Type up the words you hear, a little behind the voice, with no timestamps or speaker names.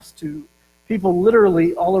to people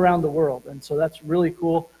literally all around the world. And so that's really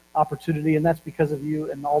cool opportunity, and that's because of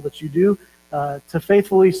you and all that you do to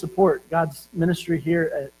faithfully support God's ministry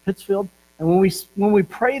here at Pittsfield. And when we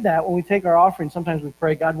pray that, when we take our offering, sometimes we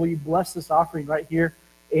pray, God, will you bless this offering right here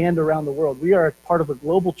and around the world? We are a part of a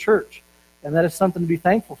global church, and that is something to be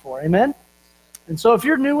thankful for. Amen? And so if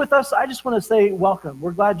you're new with us, I just want to say welcome.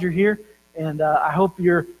 We're glad you're here, and I hope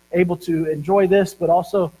you're able to enjoy this, but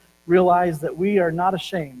also realize that we are not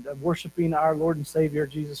ashamed of worshiping our Lord and Savior,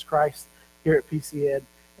 Jesus Christ, here at PC Ed,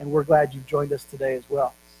 and we're glad you've joined us today as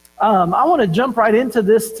well. I want to jump right into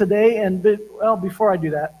this today, and before I do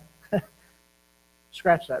that,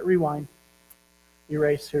 scratch that, rewind,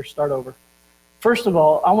 erase, here, start over. First of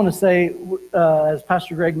all, I want to say, as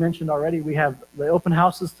Pastor Greg mentioned already, we have the open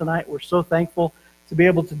houses tonight. We're so thankful to be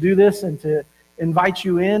able to do this and to invite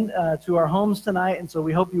you in to our homes tonight, and so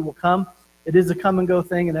we hope you will come. It is a come and go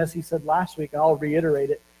thing, and as he said last week, I'll reiterate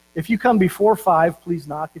it. If you come before 5, please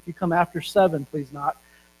knock. If you come after 7, please knock.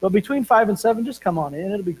 But between 5 and 7, just come on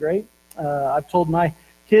in. It'll be great. I've told my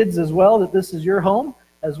kids as well that this is your home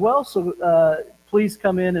as well, so please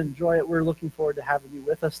come in and enjoy it. We're looking forward to having you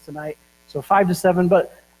with us tonight. So 5 to 7.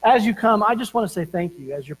 But as you come, I just want to say thank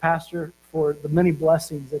you as your pastor for the many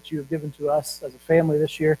blessings that you have given to us as a family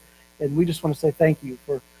this year. And we just want to say thank you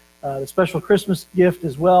for the special Christmas gift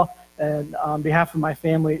as well. And on behalf of my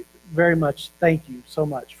family, very much thank you so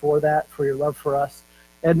much for that, for your love for us.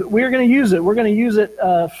 And we're going to use it. We're going to use it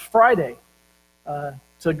Friday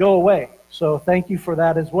to go away. So thank you for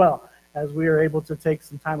that as well, as we are able to take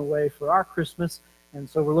some time away for our Christmas. And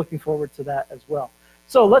so we're looking forward to that as well.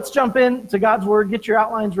 So let's jump into God's Word. Get your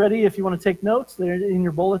outlines ready if you want to take notes. They're in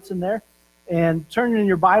your bulletin there. And turn in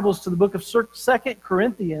your Bibles to the book of 2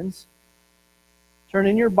 Corinthians. Turn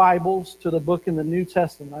in your Bibles to the book in the New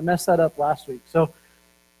Testament. I messed that up last week. So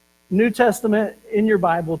New Testament in your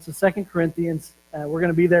Bible to 2 Corinthians. We're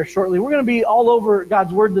going to be there shortly. We're going to be all over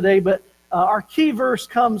God's Word today, but our key verse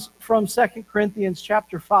comes from 2 Corinthians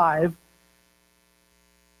chapter 5.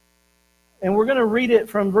 And we're going to read it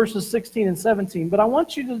from verses 16 and 17. But I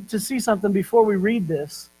want you to see something before we read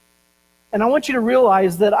this. And I want you to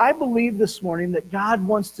realize that I believe this morning that God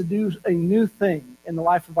wants to do a new thing in the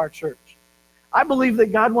life of our church. I believe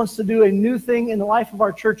that God wants to do a new thing in the life of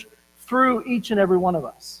our church through each and every one of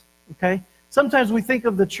us. Okay? Sometimes we think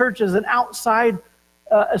of the church as an outside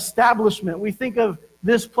establishment. We think of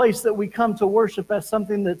this place that we come to worship as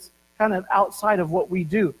something that's kind of outside of what we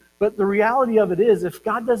do. But the reality of it is, if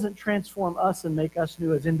God doesn't transform us and make us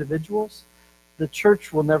new as individuals, the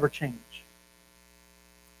church will never change.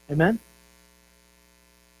 Amen?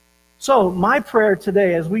 So my prayer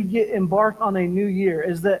today as we embark on a new year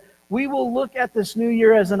is that we will look at this new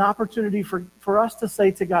year as an opportunity for us to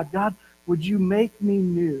say to God, God, would you make me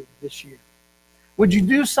new this year? Would you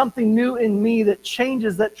do something new in me that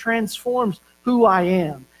changes, that transforms who I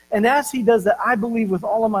am? And as he does that, I believe with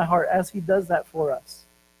all of my heart, as he does that for us,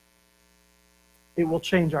 it will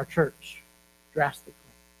change our church drastically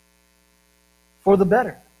for the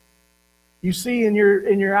better. You see in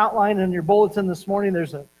your outline and your bulletin this morning,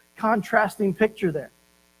 there's a contrasting picture there.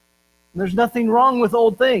 And there's nothing wrong with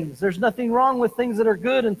old things. There's nothing wrong with things that are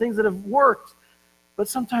good and things that have worked. But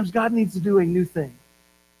sometimes God needs to do a new thing.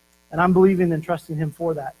 And I'm believing and trusting him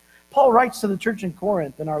for that. Paul writes to the church in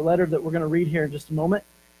Corinth in our letter that we're going to read here in just a moment.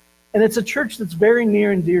 And it's a church that's very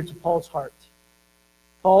near and dear to Paul's heart.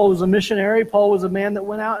 Paul was a missionary. Paul was a man that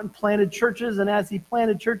went out and planted churches. And as he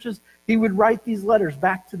planted churches, he would write these letters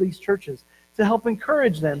back to these churches to help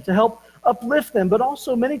encourage them, to help uplift them, but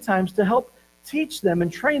also many times to help teach them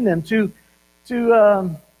and train them, to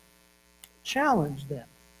challenge them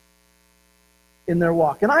in their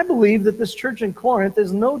walk. And I believe that this church in Corinth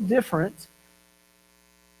is no different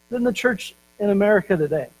than the church in America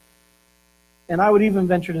today. And I would even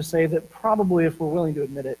venture to say that probably, if we're willing to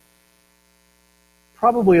admit it,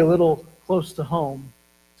 probably a little close to home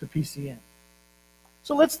to PCN.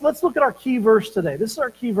 So let's look at our key verse today. This is our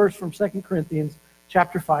key verse from 2 Corinthians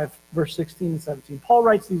chapter 5, verse 16 and 17. Paul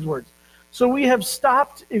writes these words. So we have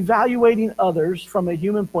stopped evaluating others from a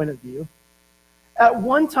human point of view. At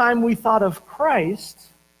one time we thought of Christ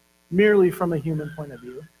merely from a human point of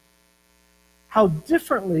view. How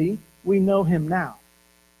differently we know him now.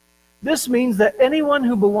 This means that anyone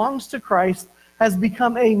who belongs to Christ has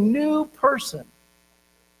become a new person.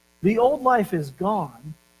 The old life is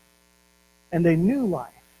gone, and a new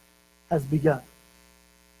life has begun.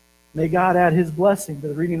 May God add his blessing to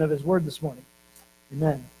the reading of his word this morning.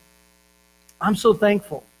 Amen. I'm so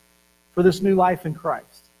thankful for this new life in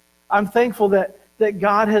Christ. I'm thankful that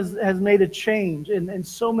God has made a change in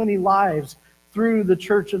so many lives through the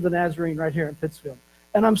Church of the Nazarene right here in Pittsfield.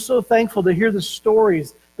 And I'm so thankful to hear the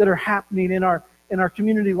stories that are happening in our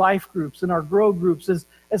community life groups, in our grow groups,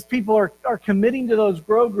 as people are committing to those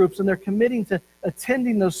grow groups, and they're committing to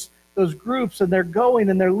attending those groups, and they're going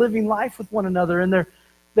and they're living life with one another, and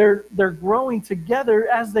they're growing together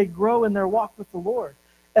as they grow in their walk with the Lord.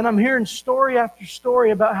 And I'm hearing story after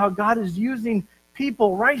story about how God is using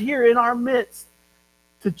people right here in our midst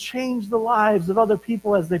to change the lives of other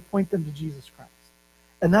people as they point them to Jesus Christ.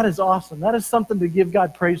 And that is awesome. That is something to give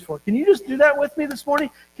God praise for. Can you just do that with me this morning?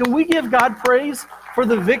 Can we give God praise for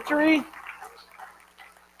the victory?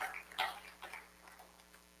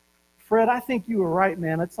 Fred, I think you were right,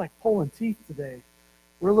 man. It's like pulling teeth today.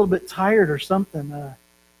 We're a little bit tired or something.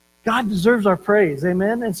 God deserves our praise,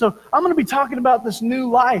 amen? And so I'm going to be talking about this new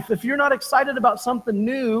life. If you're not excited about something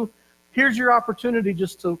new, here's your opportunity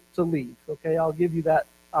just to leave, okay? I'll give you that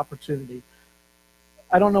opportunity.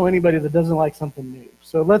 I don't know anybody that doesn't like something new.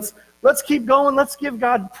 So let's keep going. Let's give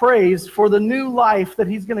God praise for the new life that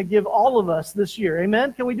He's going to give all of us this year.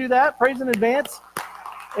 Amen? Can we do that? Praise in advance?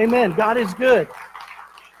 Amen. God is good.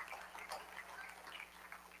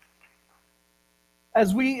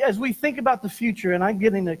 As we think about the future, and I'm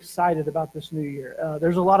getting excited about this new year,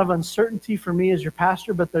 there's a lot of uncertainty for me as your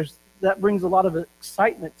pastor, but that brings a lot of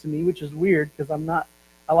excitement to me, which is weird because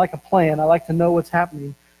I like a plan. I like to know what's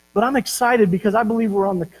happening. But I'm excited because I believe we're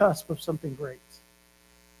on the cusp of something great.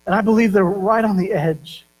 And I believe they're right on the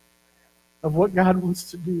edge of what God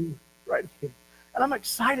wants to do right here. And I'm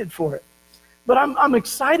excited for it. But I'm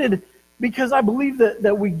excited because I believe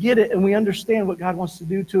that we get it and we understand what God wants to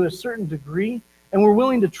do to a certain degree, and we're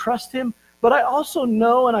willing to trust Him. But I also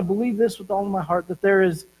know, and I believe this with all of my heart, that there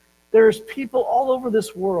is people all over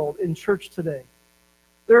this world in church today.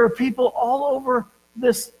 There are people all over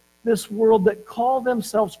this world that call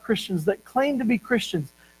themselves Christians, that claim to be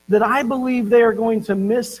Christians, that I believe they are going to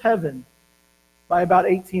miss heaven by about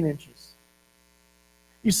 18 inches.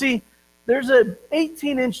 You see, there's an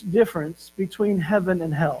 18-inch difference between heaven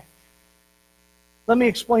and hell. Let me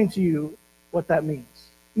explain to you what that means.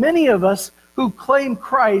 Many of us who claim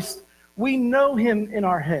Christ, we know Him in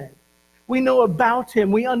our head. We know about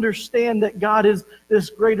Him. We understand that God is this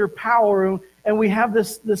greater power, and we have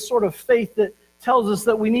this sort of faith that tells us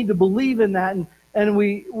that we need to believe in that,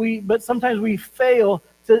 but sometimes we fail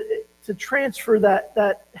to transfer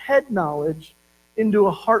that head knowledge into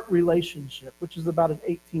a heart relationship, which is about an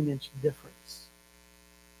 18-inch difference.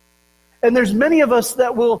 And there's many of us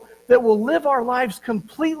that will live our lives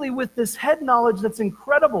completely with this head knowledge that's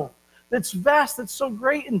incredible, that's vast, that's so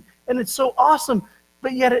great, and it's so awesome,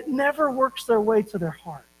 but yet it never works their way to their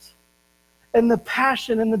heart. And the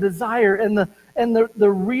passion and the desire and the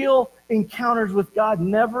real encounters with God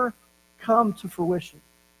never come to fruition.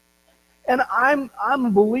 And I'm a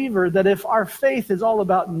believer that if our faith is all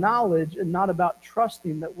about knowledge and not about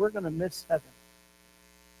trusting, that we're going to miss heaven.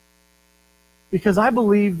 Because I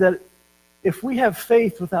believe that if we have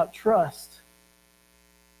faith without trust,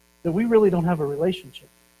 that we really don't have a relationship.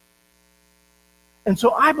 And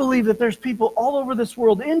so I believe that there's people all over this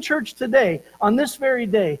world in church today, on this very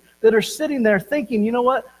day, that are sitting there thinking, you know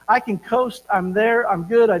what, I can coast, I'm there, I'm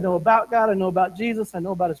good, I know about God, I know about Jesus, I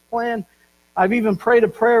know about His plan. I've even prayed a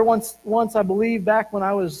prayer once I believe, back when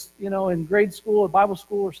I was, in grade school or Bible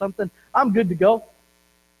school or something. I'm good to go.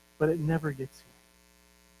 But it never gets here.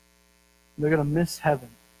 They're going to miss heaven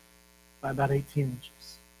by about 18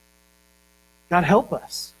 inches. God help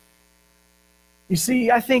us. You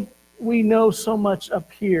see, I think we know so much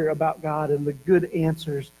up here about God and the good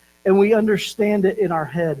answers, and we understand it in our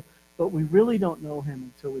head, but we really don't know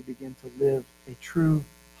Him until we begin to live a true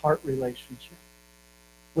heart relationship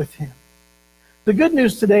with Him. The good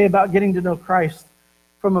news today about getting to know Christ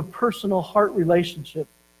from a personal heart relationship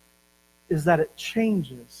is that it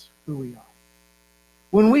changes who we are.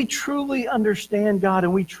 When we truly understand God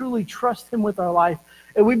and we truly trust Him with our life,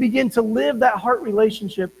 and we begin to live that heart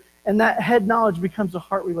relationship, and that head knowledge becomes a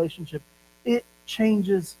heart relationship, it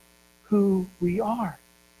changes who we are.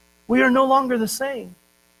 We are no longer the same.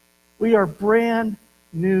 We are brand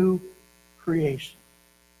new creation.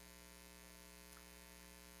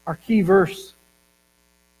 Our key verse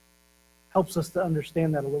helps us to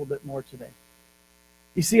understand that a little bit more today.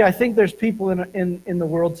 You see, I think there's people in the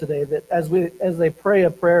world today that as they pray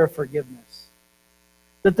a prayer of forgiveness,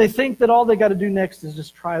 that they think that all they got to do next is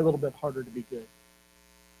just try a little bit harder to be good.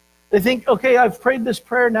 They think, okay, I've prayed this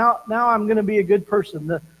prayer, now I'm going to be a good person.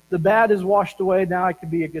 The bad is washed away, now I can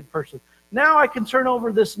be a good person. Now I can turn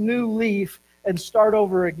over this new leaf and start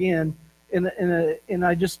over again, and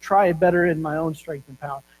I just try better in my own strength and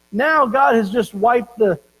power. Now God has just wiped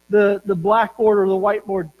the blackboard or the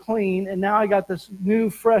whiteboard clean, and now I got this new,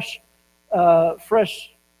 fresh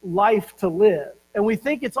fresh life to live. And we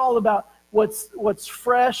think it's all about what's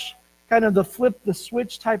fresh, kind of the flip the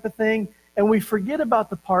switch type of thing. And we forget about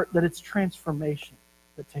the part that it's transformation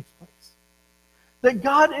that takes place. That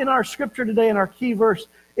God in our scripture today, in our key verse,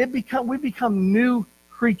 we become new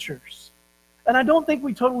creatures. And I don't think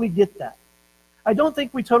we totally get that. I don't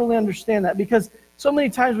think we totally understand that, because so many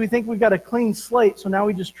times we think we've got a clean slate, so now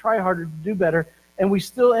we just try harder to do better, and we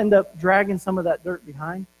still end up dragging some of that dirt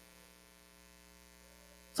behind.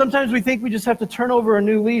 Sometimes we think we just have to turn over a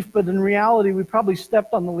new leaf, but in reality, we probably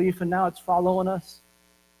stepped on the leaf and now it's following us.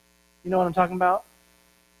 You know what I'm talking about?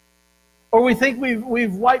 Or we think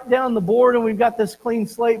we've wiped down the board and we've got this clean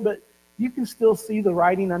slate, but you can still see the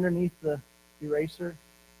writing underneath the eraser.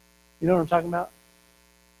 You know what I'm talking about?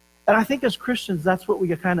 And I think as Christians, that's what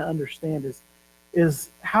we kind of understand is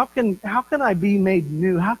how can I be made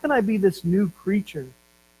new? How can I be this new creature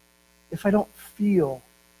if I don't feel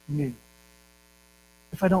new?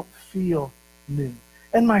 If I don't feel new.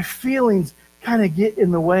 And my feelings kind of get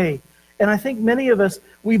in the way. And I think many of us,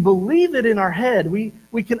 we believe it in our head.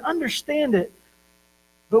 We can understand it,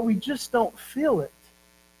 but we just don't feel it.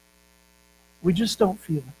 We just don't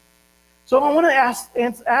feel it. So I want to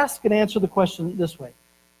ask and answer the question this way.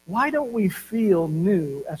 Why don't we feel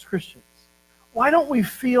new as Christians? Why don't we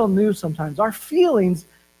feel new sometimes? Our feelings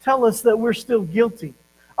tell us that we're still guilty.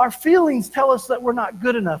 Our feelings tell us that we're not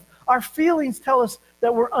good enough. Our feelings tell us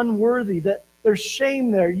that we're unworthy, that there's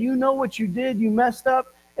shame there. You know what you did, you messed up,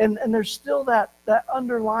 and there's still that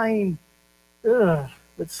underlying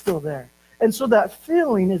that's still there. And so that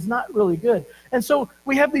feeling is not really good. And so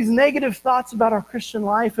we have these negative thoughts about our Christian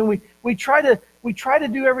life, and we try to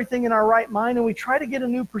do everything in our right mind, and we try to get a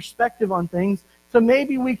new perspective on things so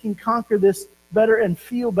maybe we can conquer this better and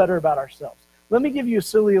feel better about ourselves. Let me give you a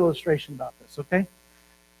silly illustration about this, okay?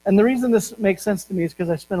 And the reason this makes sense to me is because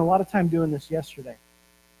I spent a lot of time doing this yesterday.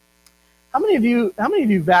 How many of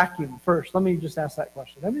you vacuum first? Let me just ask that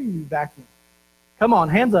question. How many of you vacuum? Come on,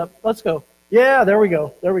 hands up. Let's go. Yeah, there we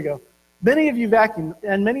go. There we go. Many of you vacuum,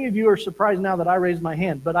 and many of you are surprised now that I raised my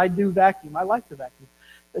hand, but I do vacuum. I like to vacuum.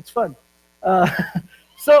 It's fun.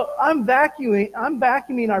 So I'm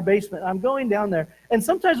vacuuming our basement. I'm going down there. And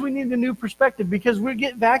sometimes we need a new perspective because we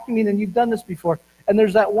get vacuuming, and you've done this before, and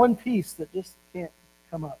there's that one piece that just can't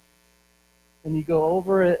come up. And you go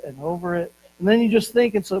over it and over it. And then you just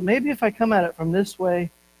think, and so maybe if I come at it from this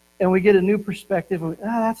way and we get a new perspective, and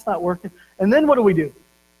that's not working. And then what do?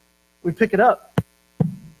 We pick it up.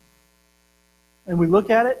 And we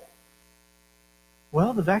look at it.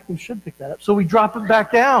 Well, the vacuum should pick that up. So we drop it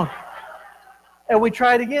back down. And we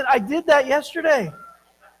try it again. I did that yesterday.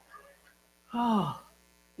 Oh,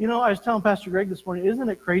 you know, I was telling Pastor Greg this morning, isn't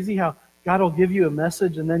it crazy how God will give you a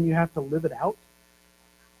message and then you have to live it out?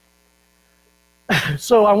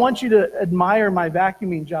 So I want you to admire my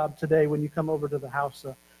vacuuming job today when you come over to the house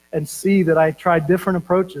and see that I tried different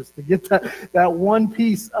approaches to get that one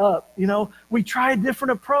piece up. You know, we try a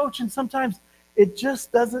different approach, and sometimes it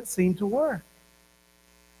just doesn't seem to work.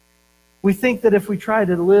 We think that if we try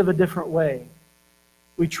to live a different way,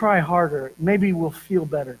 we try harder, maybe we'll feel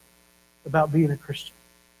better about being a Christian.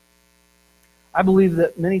 I believe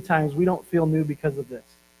that many times we don't feel new because of this.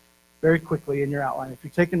 Very quickly in your outline. If you're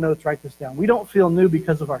taking notes, write this down. We don't feel new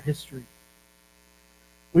because of our history.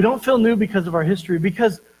 We don't feel new because of our history,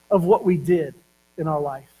 because of what we did in our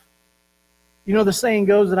life. You know, the saying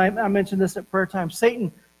goes, and I mentioned this at prayer time,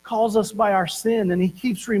 Satan calls us by our sin, and he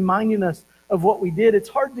keeps reminding us of what we did. It's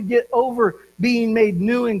hard to get over being made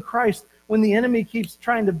new in Christ when the enemy keeps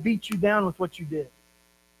trying to beat you down with what you did.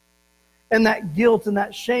 And that guilt and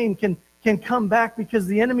that shame can come back because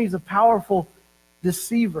the enemy's a powerful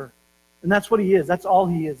deceiver. And that's what he is. That's all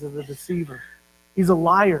he is a deceiver. He's a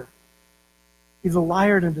liar. He's a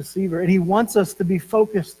liar and a deceiver. And he wants us to be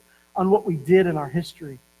focused on what we did in our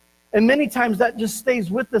history. And many times that just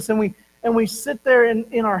stays with us, and we sit there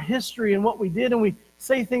in our history and what we did, and we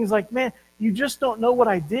say things like, man, you just don't know what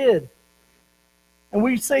I did. And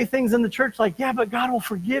we say things in the church like, yeah, but God will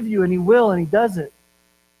forgive you, and he will, and he does it.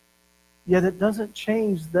 Yet it doesn't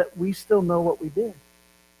change that we still know what we did.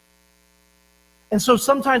 And so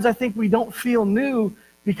sometimes I think we don't feel new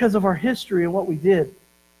because of our history and what we did.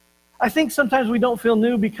 I think sometimes we don't feel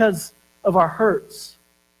new because of our hurts,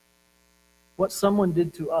 what someone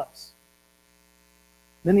did to us.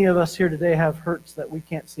 Many of us here today have hurts that we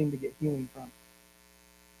can't seem to get healing from.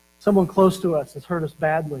 Someone close to us has hurt us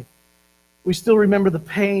badly. We still remember the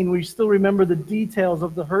pain. We still remember the details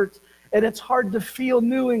of the hurts. And it's hard to feel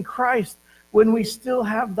new in Christ when we still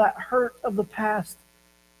have that hurt of the past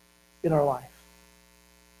in our life.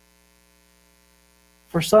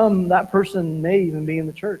 For some, that person may even be in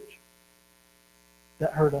the church.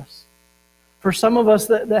 that hurt us. For some of us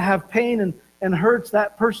that have pain and hurts,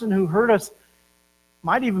 that person who hurt us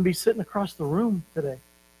might even be sitting across the room today.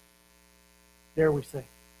 Dare we say.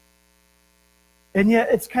 And yet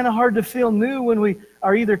it's kind of hard to feel new when we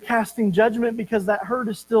are either casting judgment because that hurt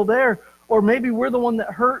is still there, or maybe we're the one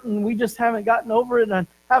that hurt and we just haven't gotten over it and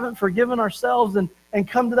haven't forgiven ourselves and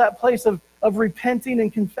come to that place of repenting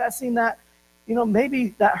and confessing that, maybe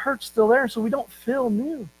that hurt's still there, so we don't feel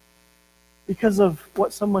new because of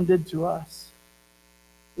what someone did to us.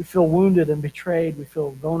 We feel wounded and betrayed. We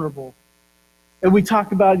feel vulnerable. And we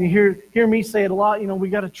talk about, you hear me say it a lot, we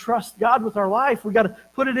got to trust God with our life. We got to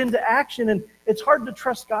put it into action. And it's hard to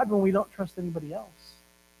trust God when we don't trust anybody else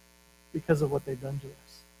because of what they've done to us.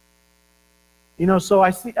 So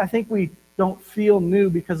I think we don't feel new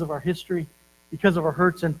because of our history, because of our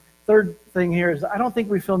hurts. And third thing here is I don't think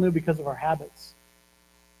we feel new because of our habits,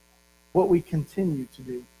 what we continue to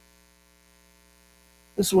do.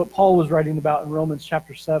 This is what Paul was writing about in Romans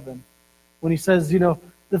chapter 7 when he says,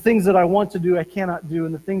 the things that I want to do, I cannot do,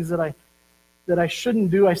 and the things that I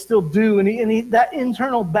shouldn't do, I still do. And that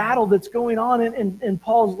internal battle that's going on in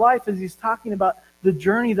Paul's life as he's talking about the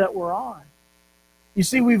journey that we're on. You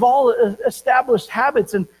see, we've all established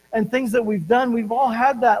habits and things that we've done. We've all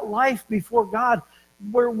had that life before God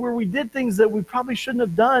where we did things that we probably shouldn't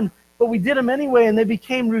have done, but we did them anyway, and they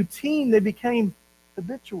became routine. They became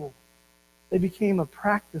habitual. They became a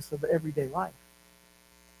practice of everyday life.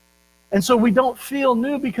 And so we don't feel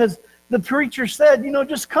new because the preacher said,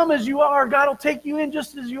 just come as you are. God will take you in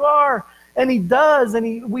just as you are. And he does.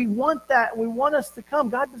 And we want that. We want us to come.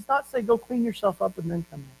 God does not say, go clean yourself up and then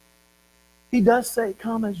come in. He does say,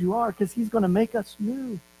 come as you are, because he's going to make us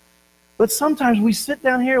new. But sometimes we sit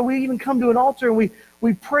down here, we even come to an altar, and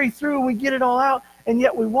we pray through, and we get it all out, and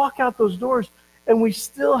yet we walk out those doors, and we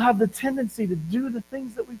still have the tendency to do the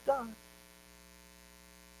things that we've done.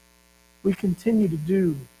 We continue to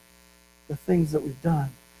do the things that we've done,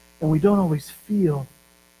 and we don't always feel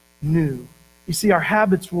new. You see, our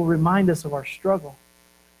habits will remind us of our struggle.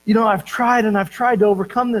 I've tried to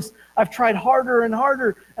overcome this. I've tried harder and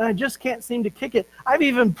harder, and I just can't seem to kick it. I've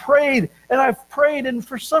even prayed, and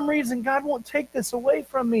for some reason, God won't take this away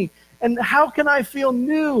from me. And how can I feel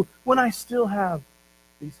new when I still have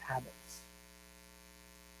these habits?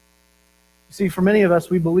 You see, for many of us,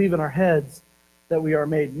 we believe in our heads that we are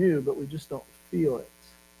made new, but we just don't feel it.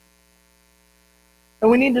 And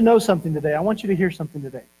we need to know something today. I want you to hear something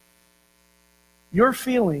today. Your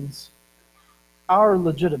feelings are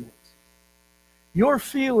legitimate. Your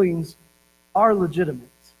feelings are legitimate.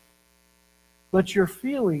 But your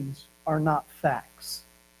feelings are not facts.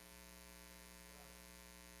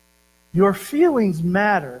 Your feelings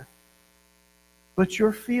matter, but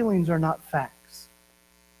your feelings are not facts.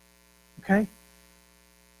 Okay?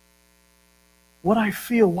 What I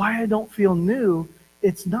feel, why I don't feel new,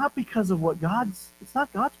 it's not because of it's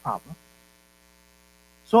not God's problem.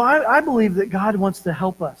 So I believe that God wants to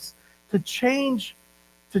help us to change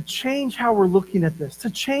how we're looking at this, to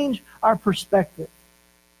change our perspective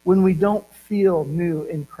when we don't feel new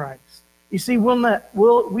in Christ. You see,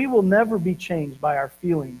 we will never be changed by our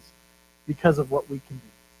feelings because of what we can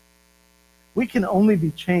do. We can only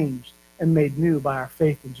be changed and made new by our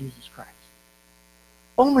faith in Jesus Christ.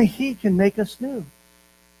 Only He can make us new.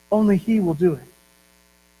 Only He will do it.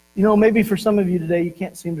 Maybe for some of you today, you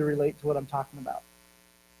can't seem to relate to what I'm talking about.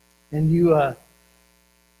 And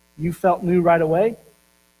you felt new right away.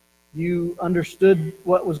 You understood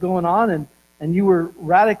what was going on, and you were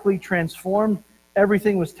radically transformed.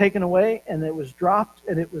 Everything was taken away, and it was dropped,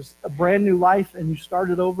 and it was a brand new life, and you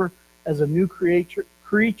started over as a new creation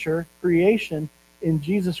in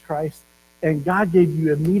Jesus Christ, and God gave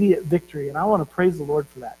you immediate victory. And I want to praise the Lord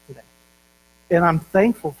for that today. And I'm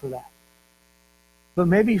thankful for that. But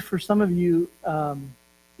maybe for some of you,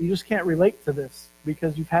 you just can't relate to this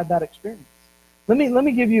because you've had that experience. Let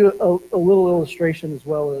me give you a little illustration as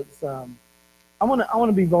well as I want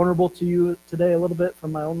to be vulnerable to you today a little bit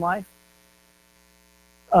from my own life.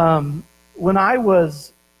 When I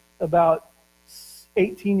was about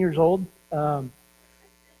 18 years old,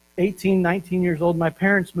 19 years old, my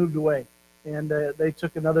parents moved away, and they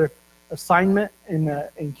took another assignment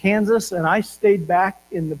in Kansas, and I stayed back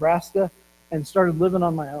in Nebraska and started living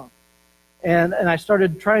on my own. And I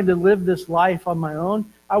started trying to live this life on my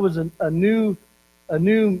own. I was a new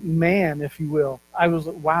man, if you will. I was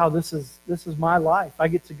like, wow, this is my life. I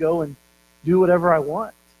get to go and do whatever I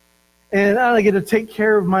want. And I get to take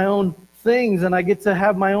care of my own things, and I get to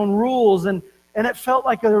have my own rules. And it felt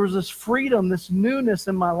like there was this freedom, this newness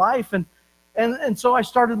in my life. And so I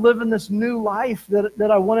started living this new life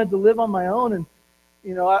that I wanted to live on my own.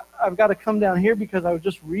 I've got to come down here because I was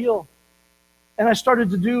just real. And I started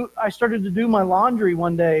to do my laundry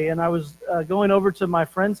one day, and I was going over to my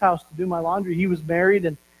friend's house to do my laundry. He was married,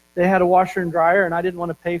 and they had a washer and dryer, and I didn't want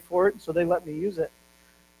to pay for it, so they let me use it.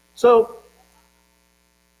 So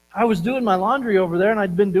I was doing my laundry over there, and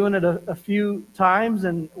I'd been doing it a few times,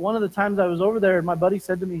 and one of the times I was over there, my buddy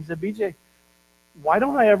said to me, he said, BJ, why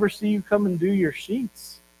don't I ever see you come and do your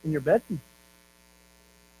sheets in your bedroom?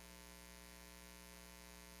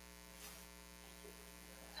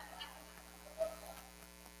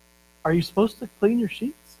 Are you supposed to clean your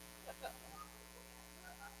sheets?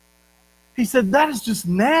 He said, that is just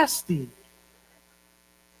nasty.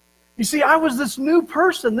 You see, I was this new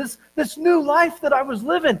person, this new life that I was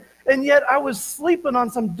living, and yet I was sleeping on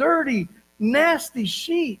some dirty, nasty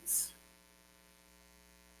sheets.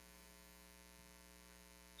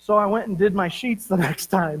 So I went and did my sheets the next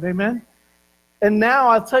time, amen? And now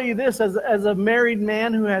I'll tell you this, as a married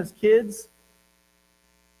man who has kids,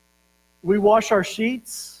 we wash our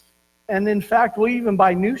sheets. And in fact, we even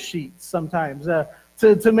buy new sheets sometimes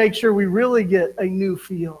to make sure we really get a new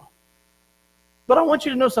feel. But I want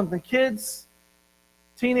you to know something. Kids,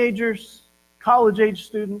 teenagers, college-age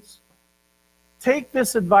students, take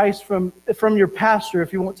this advice from your pastor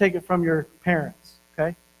if you won't take it from your parents,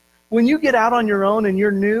 okay? When you get out on your own and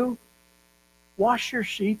you're new, wash your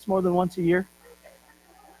sheets more than once a year.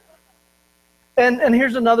 And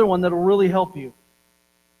here's another one that'll really help you.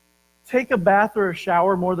 Take a bath or a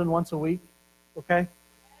shower more than once a week, okay?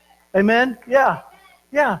 Amen? Yeah.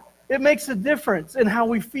 It makes a difference in how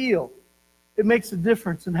we feel. It makes a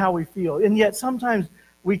difference in how we feel. And yet sometimes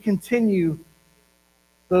we continue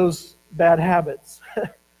those bad habits.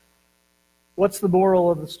 What's the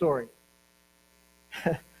moral of the story?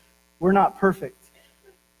 We're not perfect.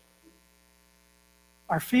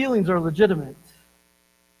 Our feelings are legitimate,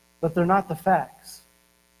 but they're not the facts.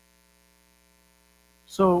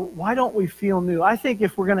 So why don't we feel new? I think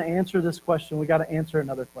if we're going to answer this question, we got to answer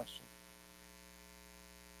another question.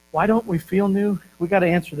 Why don't we feel new? We got to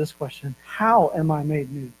answer this question. How am I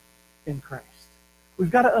made new in Christ?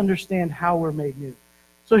 We've got to understand how we're made new.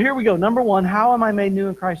 So here we go. Number one, how am I made new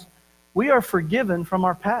in Christ? We are forgiven from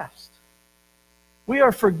our past. We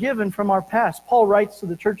are forgiven from our past. Paul writes to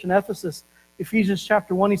the church in Ephesus, Ephesians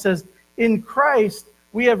chapter 1, he says, in Christ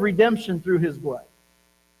we have redemption through his blood,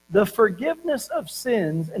 the forgiveness of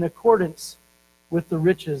sins in accordance with the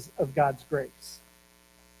riches of God's grace.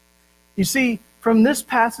 You see, from this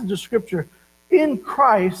passage of Scripture, in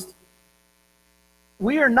Christ,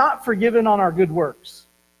 we are not forgiven on our good works.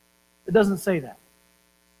 It doesn't say that.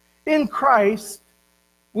 In Christ,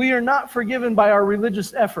 we are not forgiven by our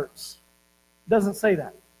religious efforts. It doesn't say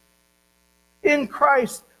that. In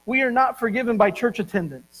Christ, we are not forgiven by church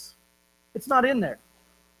attendance. It's not in there.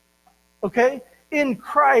 Okay? In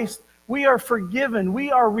Christ, we are forgiven.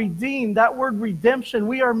 We are redeemed. That word redemption,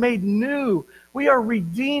 we are made new. We are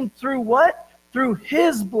redeemed through what? Through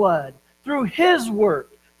his blood, through his work,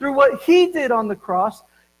 through what he did on the cross.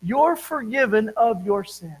 You're forgiven of your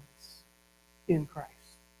sins in Christ.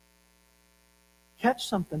 Catch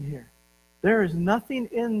something here. There is nothing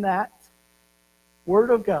in that Word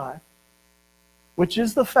of God, which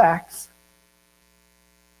is the facts,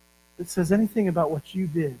 that says anything about what you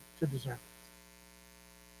did to deserve it.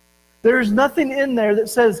 There's nothing in there that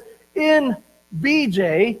says, in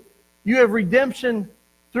BJ, you have redemption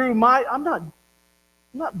through my... I'm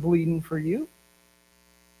not bleeding for you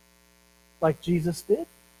like Jesus did.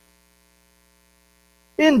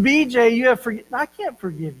 In BJ, you have I can't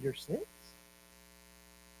forgive your sins.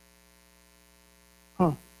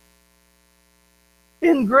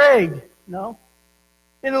 In Greg, no.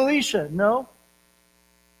 In Alicia, no.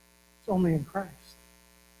 It's only in Christ.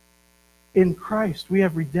 In Christ, we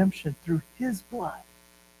have redemption through his blood,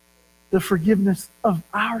 the forgiveness of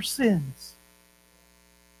our sins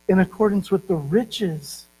in accordance with the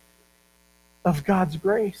riches of God's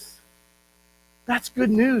grace. That's good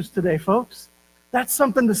news today, folks. That's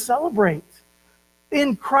something to celebrate.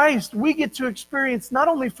 In Christ, we get to experience not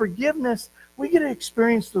only forgiveness, we get to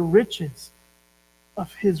experience the riches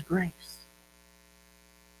of his grace.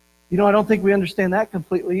 You know, I don't think we understand that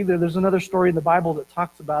completely either. There's another story in the Bible that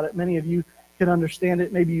talks about it. Many of you can understand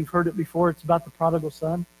it. Maybe you've heard it before. It's about the prodigal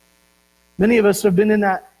son. Many of us have been in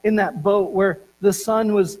that boat where the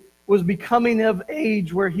son was becoming of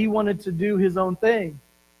age, where he wanted to do his own thing.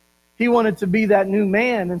 He wanted to be that new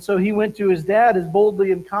man, and so he went to his dad as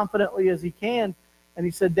boldly and confidently as he can, and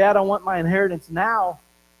he said, Dad, I want my inheritance now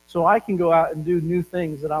so I can go out and do new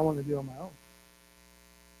things that I want to do on my own.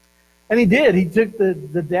 And he did. He took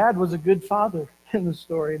the dad was a good father in the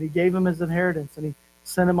story, and he gave him his inheritance, and he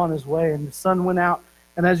sent him on his way. And the son went out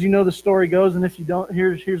And as you know, the story goes, and if you don't,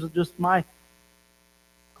 here's just my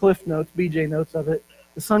Cliff Notes, BJ notes of it.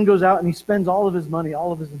 The son goes out and he spends all of his money,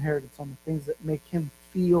 all of his inheritance on the things that make him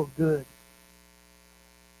feel good.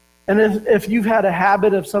 And if you've had a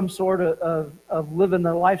habit of some sort of living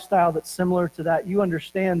a lifestyle that's similar to that, you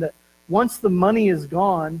understand that once the money is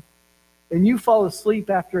gone and you fall asleep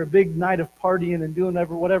after a big night of partying and doing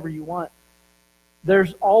whatever you want,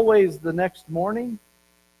 there's always the next morning.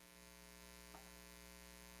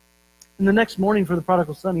 And the next morning for the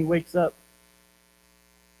prodigal son, he wakes up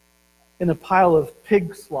in a pile of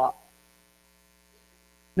pig slop.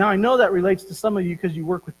 Now, I know that relates to some of you because you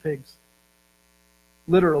work with pigs.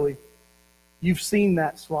 Literally. You've seen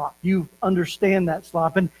that slop. You understand that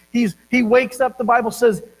slop. And he wakes up, the Bible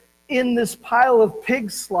says, in this pile of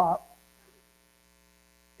pig slop.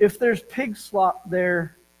 If there's pig slop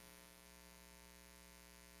there,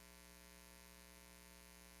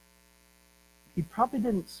 he probably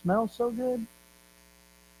didn't smell so good.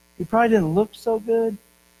 He probably didn't look so good.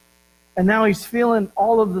 And now he's feeling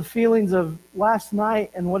all of the feelings of last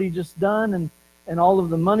night and what he just done and all of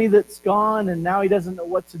the money that's gone, and now he doesn't know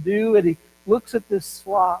what to do. And he looks at this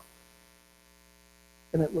slop,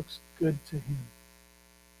 and it looks good to him.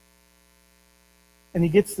 And he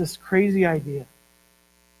gets this crazy idea.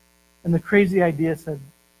 And the crazy idea said,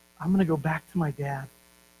 I'm going to go back to my dad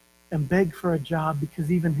and beg for a job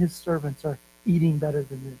because even his servants are eating better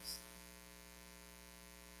than this.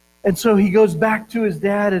 And so he goes back to his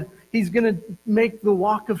dad, and he's going to make the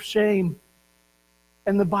walk of shame.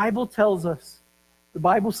 And the Bible tells us, the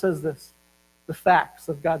Bible says this, the facts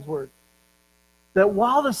of God's Word, that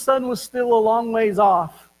while the son was still a long ways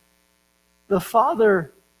off, the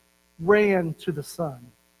father ran to the son.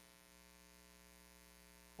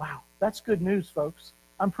 Wow, that's good news, folks.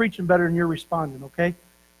 I'm preaching better than you're responding, okay?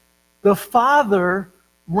 The father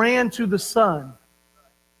ran to the son.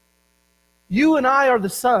 You and I are the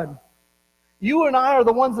son. You and I are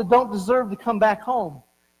the ones that don't deserve to come back home.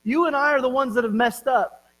 You and I are the ones that have messed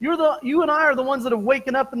up. You and I are the ones that have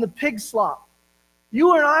waken up in the pig slop.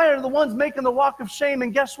 You and I are the ones making the walk of shame.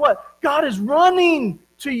 And guess what? God is running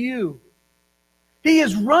to you. He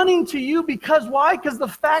is running to you because why? Because the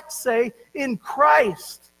facts say in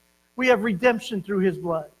Christ we have redemption through His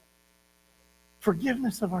blood.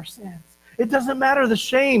 Forgiveness of our sins. It doesn't matter the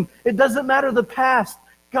shame. It doesn't matter the past.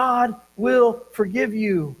 God will forgive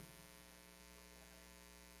you.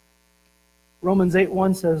 Romans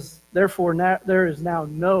 8:1 says, therefore there is now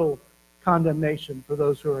no condemnation for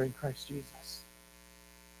those who are in Christ Jesus.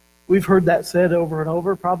 We've heard that said over and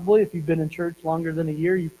over, probably. If you've been in church longer than a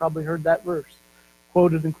year, you've probably heard that verse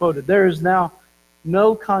quoted and quoted. There is now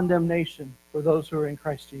no condemnation for those who are in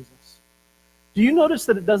Christ Jesus. Do you notice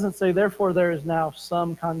that it doesn't say, therefore there is now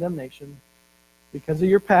some condemnation? Because of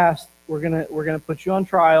your past, we're gonna put you on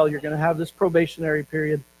trial. You're going to have this probationary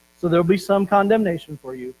period. So there'll be some condemnation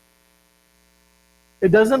for you. It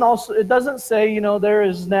doesn't say, there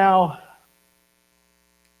is now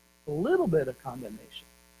a little bit of condemnation.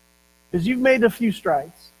 Because you've made a few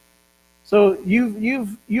strides. So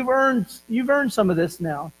you've earned some of this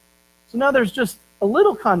now. So now there's just a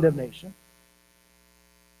little condemnation.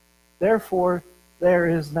 Therefore, there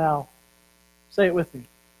is now, say it with me,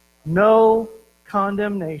 no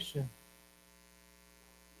condemnation.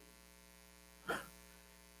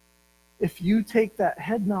 If you take that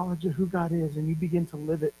head knowledge of who God is and you begin to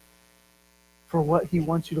live it for what He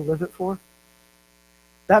wants you to live it for,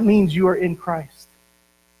 that means you are in Christ.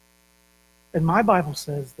 And my Bible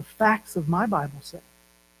says, the facts of my Bible say,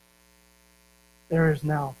 there is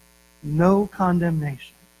now no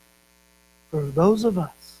condemnation for those of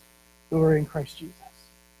us who are in Christ Jesus.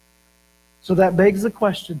 So that begs the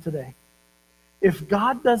question today. If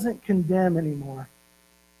God doesn't condemn anymore,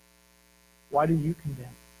 why do you condemn?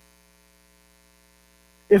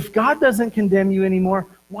 If God doesn't condemn you anymore,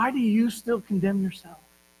 why do you still condemn yourself?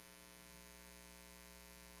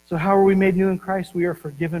 So how are we made new in Christ? We are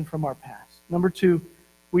forgiven from our past. Number 2,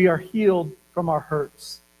 we are healed from our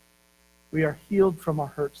hurts. We are healed from our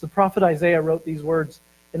hurts. The prophet Isaiah wrote these words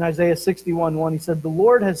in Isaiah 61:1. He said, the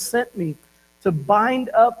Lord has sent me to bind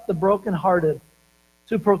up the brokenhearted,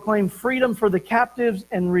 to proclaim freedom for the captives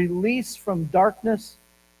and release from darkness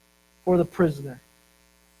for the prisoner.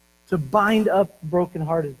 To bind up the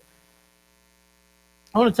brokenhearted.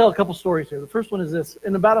 I want to tell a couple stories here. The first one is this.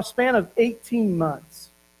 In about a span of 18 months,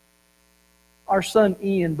 our son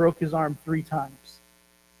Ian broke his arm 3 times.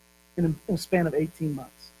 In a span of 18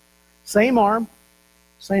 months. Same arm,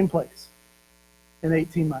 same place. In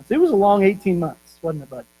 18 months. It was a long 18 months, wasn't it,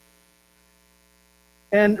 bud?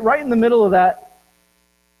 And right in the middle of that,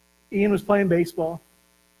 Ian was playing baseball.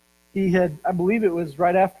 he had, I believe it was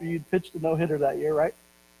right after you'd pitched a no-hitter that year, right?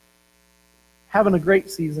 Having a great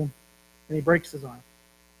season, and he breaks his arm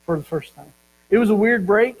for the first time. It was a weird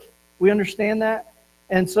break. We understand that.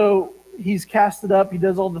 And so he's casted up. He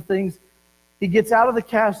does all the things. He gets out of the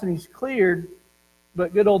cast, and he's cleared.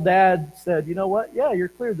 But good old Dad said, you know what? Yeah, you're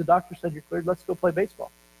cleared. The doctor said you're cleared. Let's go play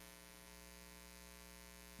baseball.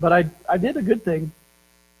 But I did a good thing.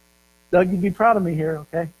 Doug, you'd be proud of me here,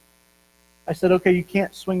 okay? I said, okay, you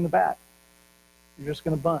can't swing the bat. You're just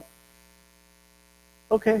going to bunt.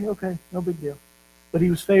 Okay, no big deal. But he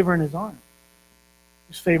was favoring his arm.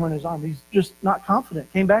 He's favoring his arm. He's just not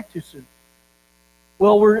confident. Came back too soon.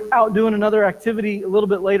 Well, we're out doing another activity a little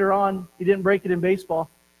bit later on. He didn't break it in baseball,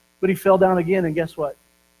 but he fell down again, and guess what?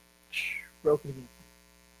 Broke it again.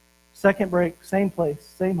 Second break, same place,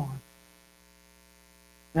 same arm.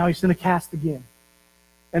 Now he's in a cast again.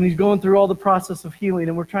 And he's going through all the process of healing,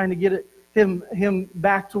 and we're trying to get him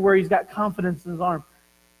back to where he's got confidence in his arm.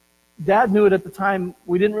 Dad knew it at the time.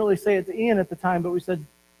 We didn't really say it to Ian at the time, but we said,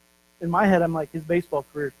 in my head, I'm like, his baseball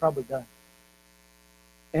career is probably done.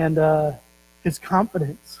 And his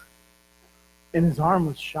confidence in his arm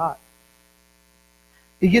was shot.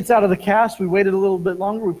 He gets out of the cast. We waited a little bit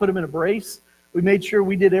longer. We put him in a brace. We made sure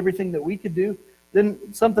we did everything that we could do.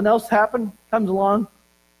 Then something else happened, comes along.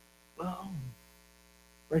 Boom.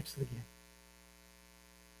 Breaks it again.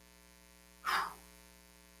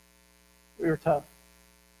 We were tough.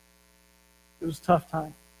 It was a tough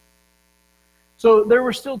time. So there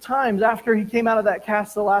were still times after he came out of that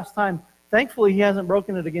cast the last time. Thankfully, he hasn't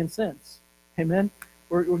broken it again since. Amen?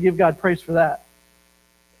 We'll give God praise for that.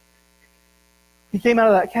 He came out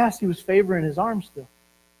of that cast, he was favoring his arm still.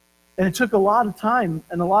 And it took a lot of time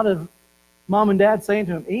and a lot of mom and dad saying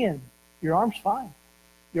to him, Ian, your arm's fine.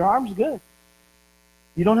 Your arm's good.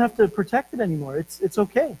 You don't have to protect it anymore. It's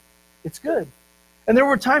okay. It's good. And there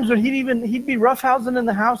were times when he'd be roughhousing in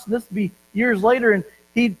the house, and this would be years later, and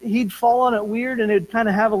he'd fall on it weird, and it'd kind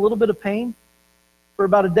of have a little bit of pain. For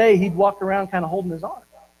about a day, he'd walk around kind of holding his arm.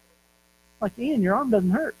 Like, Ian, your arm doesn't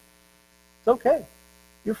hurt. It's okay.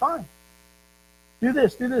 You're fine. Do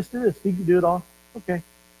this, do this, do this. He could do it all. Okay.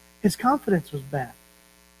 His confidence was bad.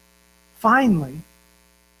 Finally,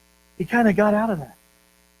 he kind of got out of that.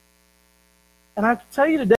 And I have to tell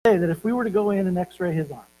you today that if we were to go in and x-ray his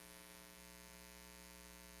arm,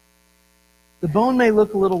 the bone may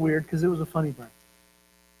look a little weird because it was a funny burn.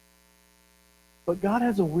 But God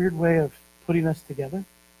has a weird way of putting us together.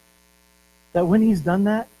 That when he's done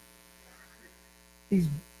that, he's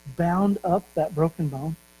bound up that broken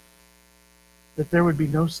bone, that there would be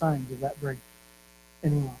no signs of that break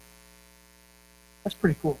anymore. That's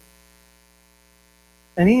pretty cool.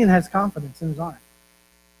 And Ian has confidence in his arm.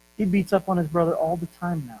 He beats up on his brother all the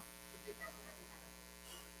time now.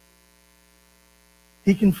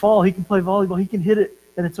 He can fall, he can play volleyball, he can hit it,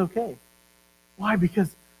 and it's okay. Why?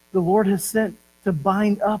 Because the Lord has sent to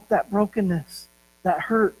bind up that brokenness, that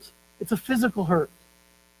hurt. It's a physical hurt.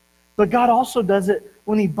 But God also does it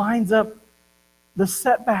when he binds up the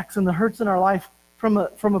setbacks and the hurts in our life from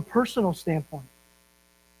a personal standpoint.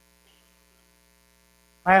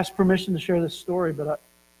 I asked permission to share this story, but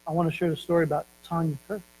I want to share the story about Tanya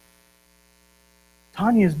Kirk.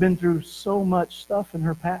 Tanya has been through so much stuff in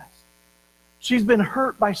her past. She's been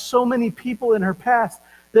hurt by so many people in her past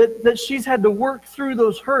that she's had to work through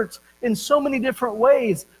those hurts in so many different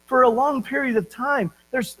ways for a long period of time.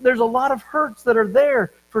 There's a lot of hurts that are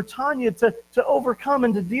there for Tanya to overcome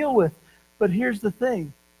and to deal with. But here's the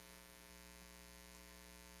thing.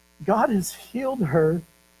 God has healed her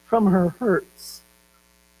from her hurts.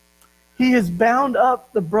 He has bound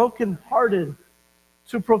up the brokenhearted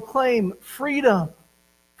to proclaim freedom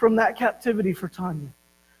from that captivity for Tanya.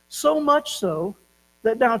 So much so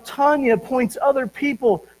that now Tanya points other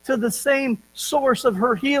people to the same source of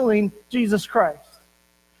her healing, Jesus Christ.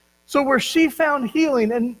 So where she found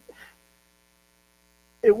healing, and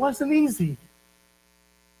it wasn't easy.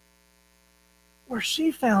 Where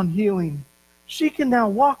she found healing, she can now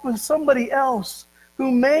walk with somebody else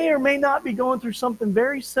who may or may not be going through something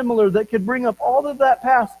very similar that could bring up all of that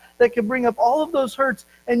past, that could bring up all of those hurts,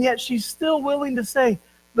 and yet she's still willing to say,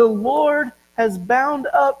 the Lord has bound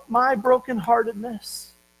up my brokenheartedness.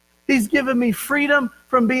 He's given me freedom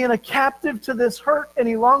from being a captive to this hurt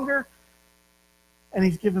any longer, and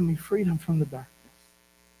he's given me freedom from the darkness.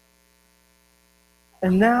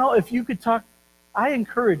 And now, if you could talk, I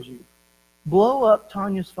encourage you, blow up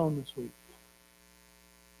Tanya's phone this week.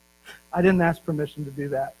 I didn't ask permission to do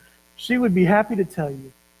that. She would be happy to tell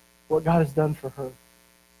you what God has done for her.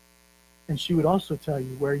 And she would also tell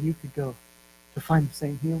you where you could go to find the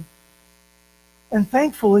same healing. And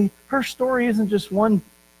thankfully, her story isn't just one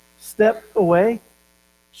step away,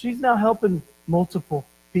 she's now helping multiple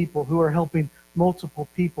people who are helping multiple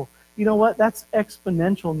people. You know what? That's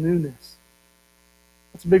exponential newness.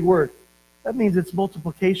 That's a big word. That means it's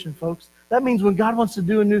multiplication, folks. That means when God wants to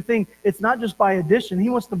do a new thing, it's not just by addition. He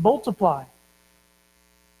wants to multiply.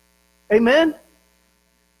 Amen?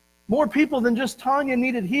 More people than just Tanya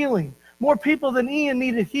needed healing. More people than Ian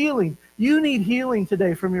needed healing. You need healing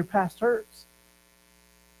today from your past hurts.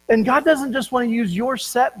 And God doesn't just want to use your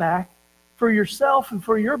setback for yourself and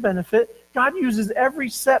for your benefit. God uses every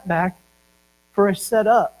setback for a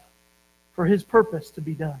setup, for His purpose to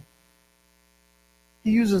be done.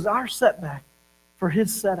 He uses our setback for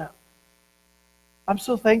His setup. I'm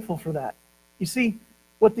so thankful for that. You see,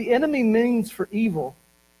 what the enemy means for evil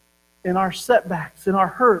in our setbacks, in our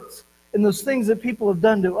hurts, in those things that people have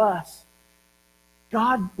done to us,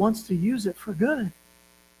 God wants to use it for good.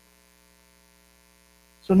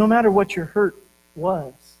 So no matter what your hurt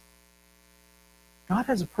was, God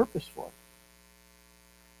has a purpose for it.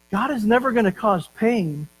 God is never going to cause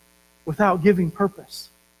pain without giving purpose.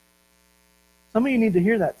 Some of you need to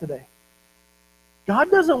hear that today. God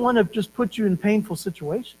doesn't want to just put you in painful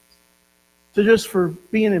situations just for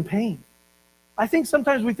being in pain. I think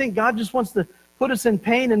sometimes we think God just wants to put us in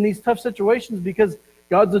pain in these tough situations because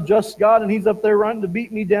God's a just God and He's up there running to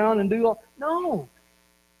beat me down and do all. No.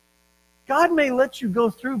 God may let you go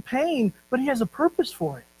through pain, but He has a purpose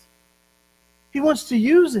for it. He wants to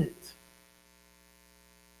use it.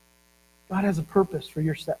 God has a purpose for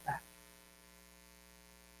your setback.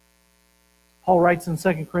 Paul writes in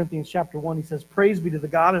 2 Corinthians chapter 1, he says, "Praise be to the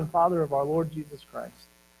God and Father of our Lord Jesus Christ,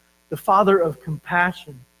 the Father of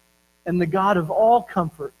compassion and the God of all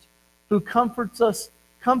comfort, who comforts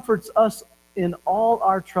us in all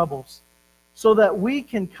our troubles, so that we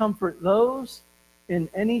can comfort those in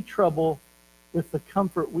any trouble with the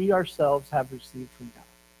comfort we ourselves have received from God."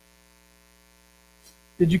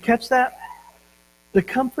 Did you catch that? The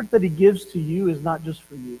comfort that He gives to you is not just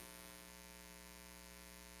for you.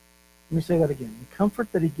 Let me say that again. The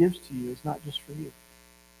comfort that He gives to you is not just for you.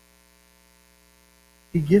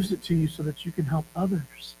 He gives it to you so that you can help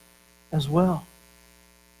others as well.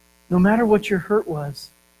 No matter what your hurt was,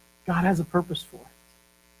 God has a purpose for it.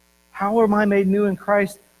 How am I made new in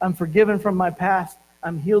Christ? I'm forgiven from my past.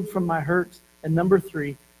 I'm healed from my hurts. And number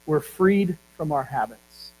 3, we're freed from our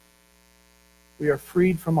habits. We are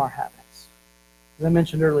freed from our habits. As I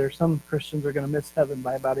mentioned earlier, some Christians are going to miss heaven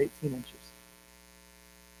by about 18 inches.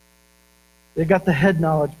 They got the head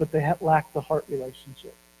knowledge, but they lack the heart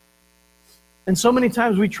relationship. And so many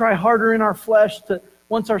times we try harder in our flesh to,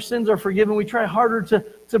 once our sins are forgiven, we try harder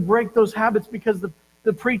to break those habits because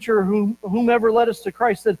the preacher, whomever led us to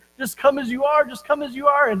Christ, said, just come as you are, just come as you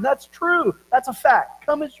are. And that's true. That's a fact.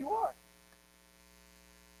 Come as you are.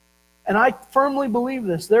 And I firmly believe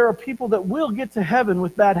this. There are people that will get to heaven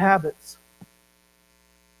with bad habits.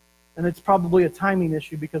 And it's probably a timing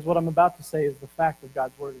issue because what I'm about to say is the fact of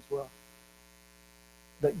God's Word as well.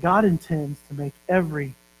 That God intends to make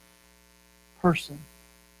every person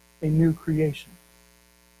a new creation.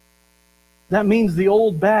 That means the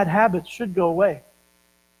old bad habits should go away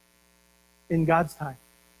in God's time.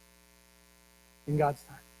 In God's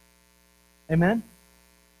time. Amen?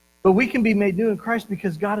 But we can be made new in Christ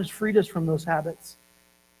because God has freed us from those habits.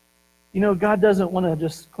 You know, God doesn't want to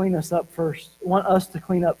just clean us up first, want us to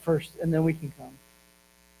clean up first, and then we can come.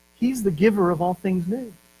 He's the giver of all things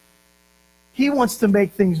new. He wants to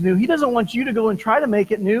make things new. He doesn't want you to go and try to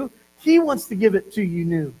make it new. He wants to give it to you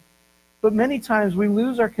new. But many times we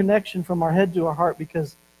lose our connection from our head to our heart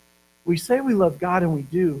because we say we love God and we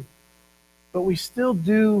do, but we still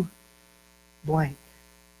do blank.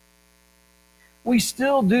 We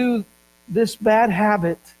still do this bad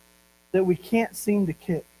habit that we can't seem to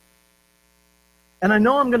kick. And I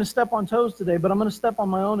know I'm going to step on toes today, but I'm going to step on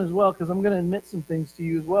my own as well because I'm going to admit some things to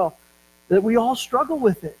you as well, that we all struggle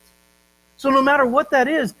with it. So no matter what that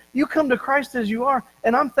is, you come to Christ as you are,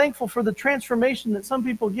 and I'm thankful for the transformation that some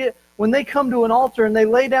people get when they come to an altar and they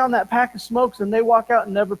lay down that pack of smokes and they walk out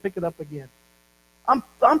and never pick it up again.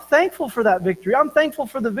 I'm thankful for that victory. I'm thankful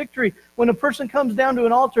for the victory when a person comes down to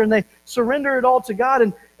an altar and they surrender it all to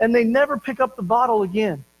God and they never pick up the bottle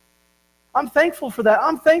again. I'm thankful for that.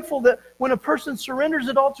 I'm thankful that when a person surrenders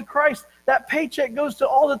it all to Christ, that paycheck goes to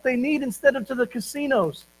all that they need instead of to the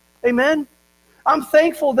casinos. Amen? I'm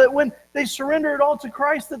thankful that when they surrender it all to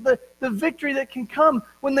Christ, that the victory that can come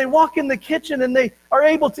when they walk in the kitchen and they are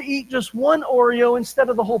able to eat just one Oreo instead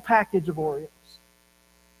of the whole package of Oreos.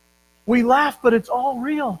 We laugh, but it's all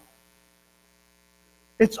real.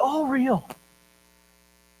 It's all real.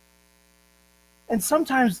 And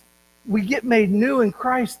sometimes we get made new in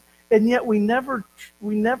Christ and yet we never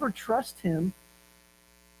trust him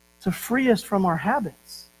to free us from our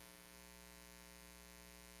habits.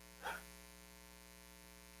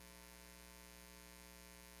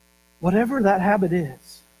 Whatever that habit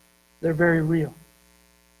is, they're very real.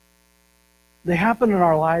 They happen in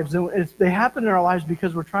our lives, and they happen in our lives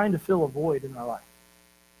because we're trying to fill a void in our life.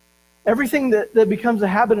 Everything that becomes a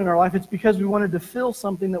habit in our life, it's because we wanted to fill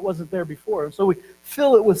something that wasn't there before. And so we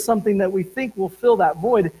fill it with something that we think will fill that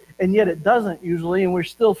void, and yet it doesn't usually, and we're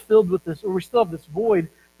still filled with this, or we still have this void,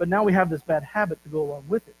 but now we have this bad habit to go along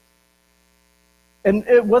with it.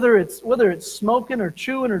 And whether it's smoking or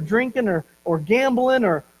chewing or drinking or gambling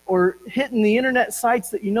or hitting the internet sites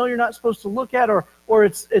that you know you're not supposed to look at, or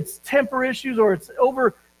it's temper issues, or it's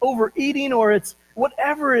overeating, or it's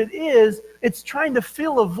whatever it is, it's trying to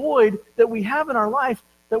fill a void that we have in our life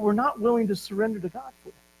that we're not willing to surrender to God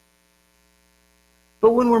for.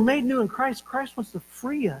 But when we're made new in Christ, Christ wants to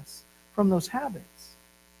free us from those habits.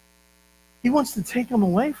 He wants to take them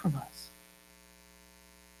away from us.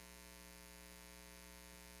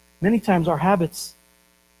 Many times our habits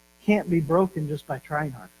can't be broken just by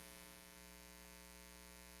trying hard.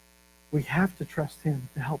 We have to trust him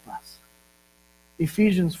to help us.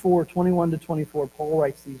 Ephesians 4:21-24, Paul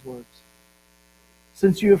writes these words.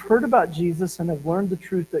 Since you have heard about Jesus and have learned the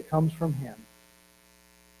truth that comes from him,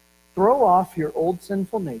 throw off your old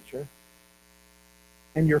sinful nature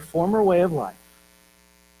and your former way of life,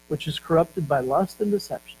 which is corrupted by lust and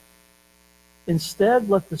deception. Instead,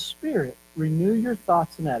 let the Spirit renew your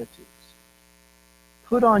thoughts and attitudes.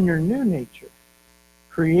 Put on your new nature,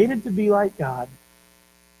 created to be like God,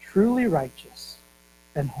 truly righteous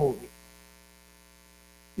and holy.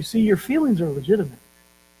 You see, your feelings are legitimate.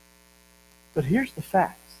 But here's the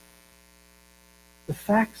facts. The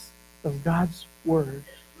facts of God's Word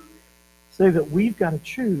say that we've got to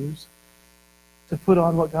choose to put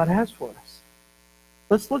on what God has for us.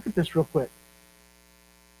 Let's look at this real quick.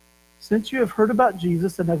 Since you have heard about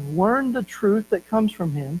Jesus and have learned the truth that comes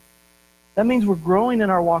from him, that means we're growing in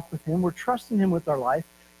our walk with him. We're trusting him with our life.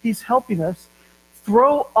 He's helping us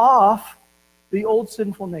throw off the old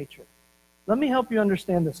sinful nature. Let me help you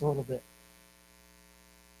understand this a little bit.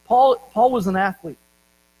 Paul was an athlete.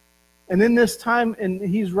 And in this time, and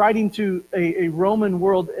he's writing to a Roman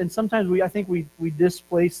world, and sometimes I think we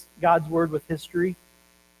displace God's word with history.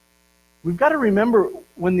 We've got to remember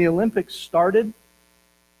when the Olympics started,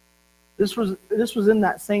 this was in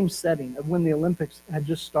that same setting of when the Olympics had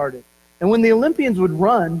just started. And when the Olympians would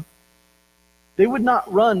run, they would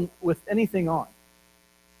not run with anything on.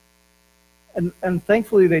 And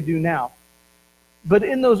thankfully they do now. But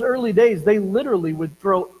in those early days, they literally would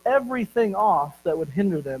throw everything off that would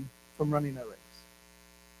hinder them from running a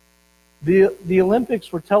race. The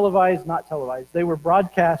Olympics were not televised. They were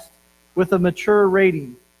broadcast with a mature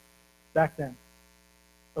rating back then.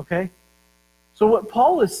 Okay? So what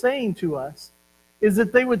Paul is saying to us is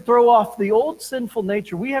that they would throw off the old sinful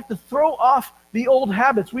nature. We have to throw off the old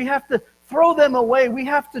habits. We have to throw them away. We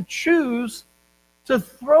have to choose to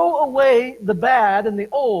throw away the bad and the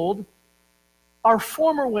old, our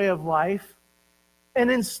former way of life, and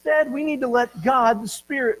instead we need to let God, the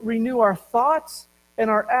Spirit, renew our thoughts and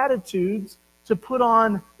our attitudes to put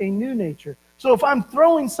on a new nature. So if I'm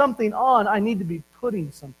throwing something on, I need to be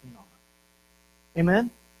putting something on. Amen?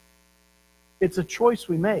 It's a choice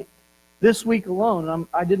we make. This week alone,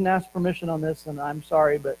 I didn't ask permission on this, and I'm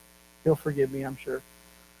sorry, but he'll forgive me, I'm sure.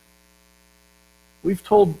 We've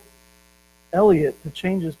told Elliot to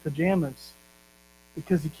change his pajamas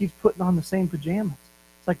because he keeps putting on the same pajamas.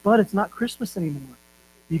 It's like, bud, it's not Christmas anymore.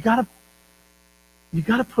 You gotta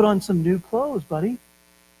put on some new clothes, buddy.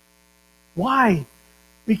 Why?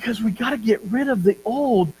 Because we gotta get rid of the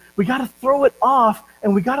old. We gotta throw it off,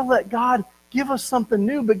 and we gotta let God give us something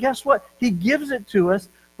new. But guess what? He gives it to us,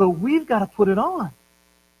 but we've got to put it on.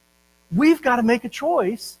 We've got to make a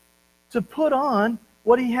choice to put on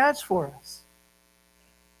what he has for us.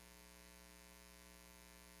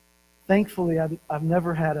 Thankfully, I've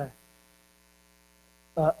never had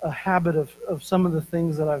a habit of some of the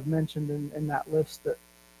things that I've mentioned in that list that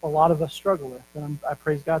a lot of us struggle with, and I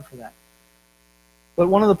praise God for that. But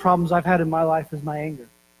one of the problems I've had in my life is my anger,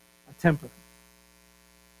 my temper.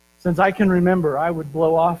 Since I can remember, I would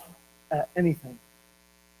blow off at anything.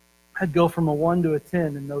 I'd go from a 1 to a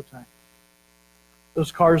 10 in no time.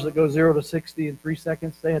 Those cars that go 0 to 60 in 3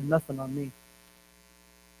 seconds, they had nothing on me.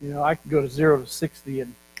 You know, I could go to 0 to 60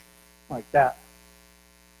 in like that.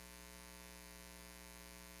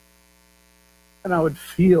 And I would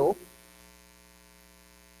feel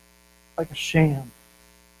like a sham,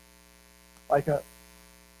 like a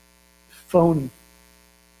phony,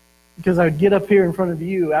 Because I would get up here in front of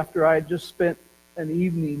you after I had just spent an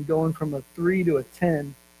evening going from a 3 to a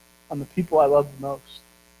 10 on the people I love the most.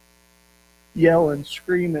 Yelling,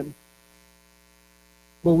 screaming,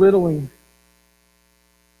 belittling.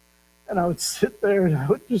 And I would sit there and I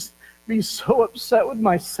would just be so upset with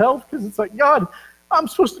myself because it's like, God, I'm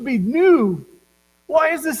supposed to be new. Why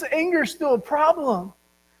is this anger still a problem?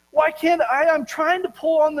 Why can't I'm trying to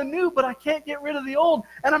pull on the new, but I can't get rid of the old,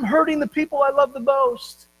 and I'm hurting the people I love the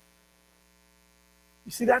most.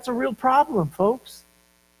 You see, that's a real problem, folks.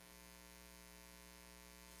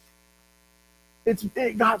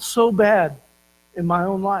 It got so bad in my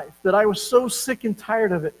own life that I was so sick and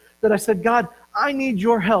tired of it that I said, God, I need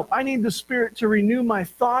your help. I need the Spirit to renew my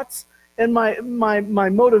thoughts and my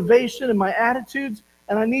motivation and my attitudes,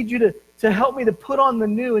 and I need you to help me to put on the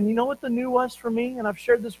new. And you know what the new was for me? And I've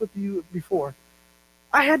shared this with you before.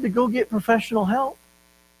 I had to go get professional help.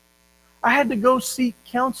 I had to go seek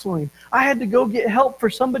counseling. I had to go get help for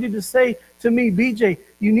somebody to say to me, BJ,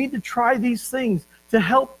 you need to try these things to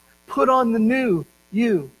help put on the new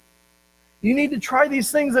you. You need to try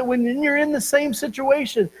these things that when you're in the same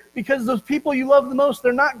situation, because those people you love the most,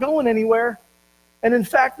 they're not going anywhere. And in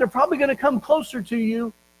fact, they're probably going to come closer to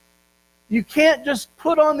you. You can't just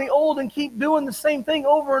put on the old and keep doing the same thing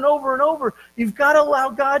over and over and over. You've got to allow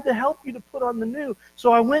God to help you to put on the new.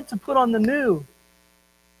 So I went to put on the new.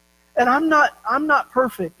 And I'm not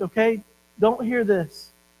perfect, okay? Don't hear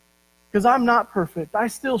this. Because I'm not perfect. I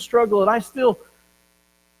still struggle and I still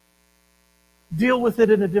deal with it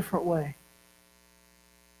in a different way.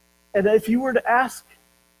 And if you were to ask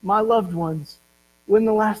my loved ones when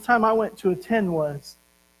the last time I went to a 10 was,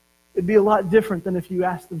 it'd be a lot different than if you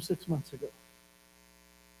asked them 6 months ago.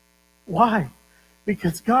 Why?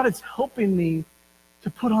 Because God is helping me to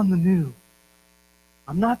put on the new.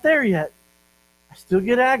 I'm not there yet. I still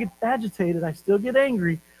get agitated. I still get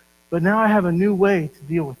angry. But now I have a new way to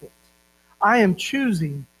deal with it. I am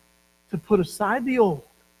choosing to put aside the old.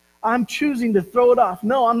 I'm choosing to throw it off.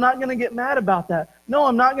 No, I'm not going to get mad about that. No,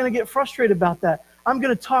 I'm not going to get frustrated about that. I'm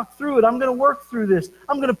going to talk through it. I'm going to work through this.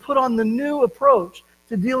 I'm going to put on the new approach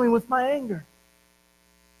to dealing with my anger.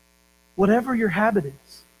 Whatever your habit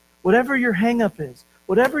is, whatever your hang-up is,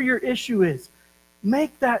 whatever your issue is,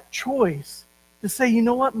 make that choice to say, you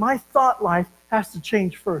know what, my thought life has to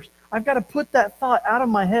change first. I've got to put that thought out of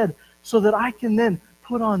my head so that I can then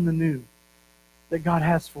put on the new that God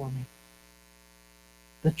has for me.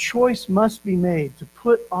 The choice must be made to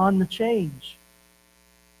put on the change.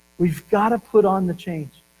 We've got to put on the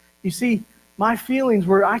change. You see, my feelings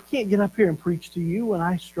were, I can't get up here and preach to you when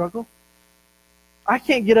I struggle. I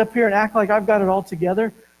can't get up here and act like I've got it all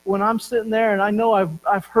together when I'm sitting there and I know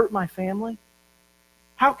I've hurt my family.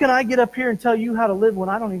 How can I get up here and tell you how to live when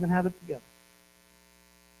I don't even have it together?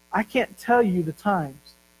 I can't tell you the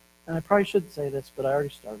times, and I probably shouldn't say this, but I already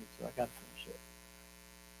started, so I got to finish it.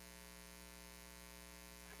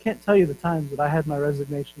 I can't tell you the times that I had my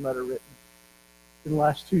resignation letter written in the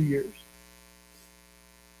last 2 years.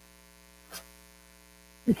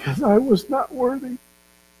 Because I was not worthy.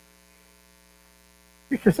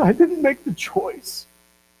 Because I didn't make the choice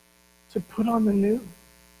to put on the new.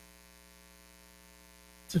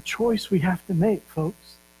 It's a choice we have to make,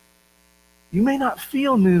 folks. You may not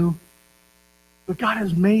feel new, but God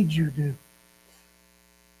has made you new.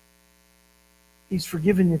 He's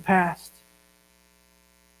forgiven your past.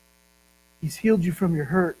 He's healed you from your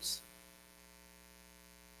hurts.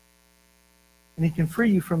 And He can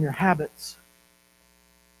free you from your habits.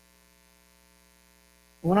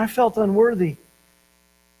 When I felt unworthy,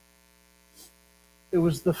 it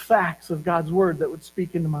was the facts of God's Word that would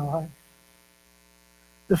speak into my life.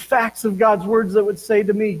 The facts of God's words that would say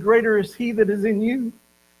to me, greater is He that is in you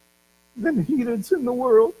than he that's in the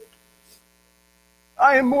world.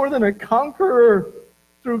 I am more than a conqueror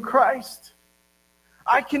through Christ.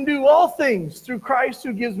 I can do all things through Christ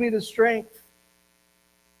who gives me the strength.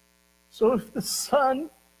 So if the Son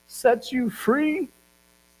sets you free,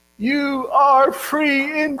 you are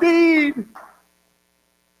free indeed.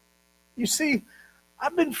 You see,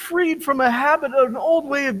 I've been freed from a habit of an old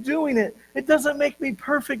way of doing it. It doesn't make me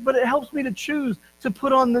perfect, but it helps me to choose to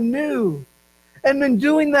put on the new. And in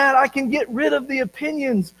doing that, I can get rid of the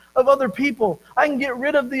opinions of other people. I can get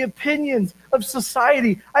rid of the opinions of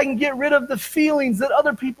society. I can get rid of the feelings that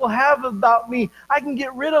other people have about me. I can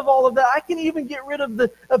get rid of all of that. I can even get rid of the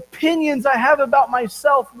opinions I have about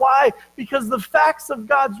myself. Why? Because the facts of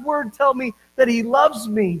God's Word tell me that He loves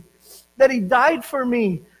me, that He died for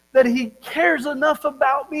me, that He cares enough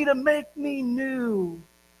about me to make me new.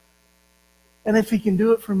 And if He can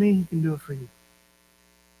do it for me, He can do it for you.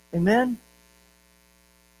 Amen?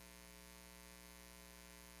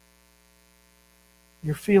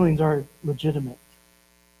 Your feelings are legitimate,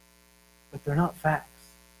 but they're not facts.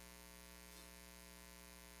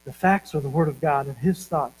 The facts are the Word of God, and His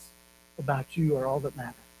thoughts about you are all that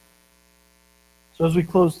matter. So as we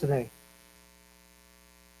close today,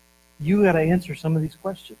 you got to answer some of these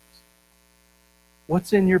questions.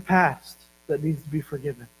 What's in your past that needs to be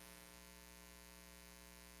forgiven?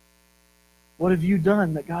 What have you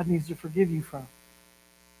done that God needs to forgive you from?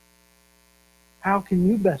 How can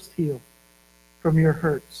you best heal from your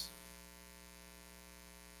hurts?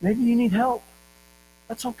 Maybe you need help.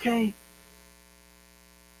 That's okay.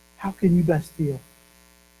 How can you best heal?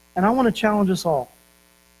 And I want to challenge us all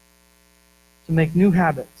to make new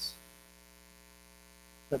habits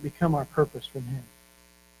that become our purpose from Him.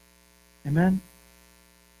 Amen?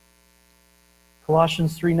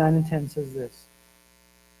 Colossians 3:9-10 says this: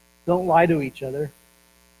 Don't lie to each other,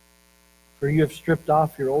 for you have stripped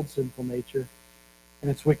off your old sinful nature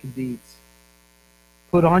and its wicked deeds.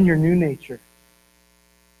 Put on your new nature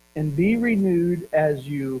and be renewed as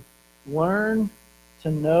you learn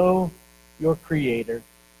to know your Creator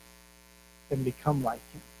and become like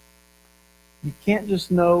Him. You can't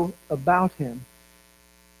just know about Him.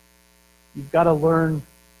 You've got to learn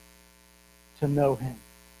to know Him.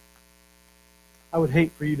 I would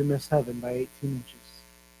hate for you to miss heaven by 18 inches.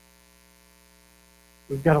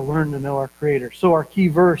 We've got to learn to know our Creator. So our key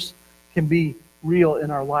verse can be real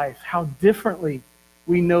in our life. How differently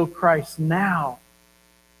we know Christ now.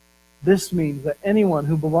 This means that anyone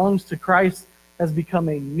who belongs to Christ has become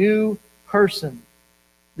a new person.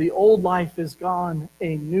 The old life is gone.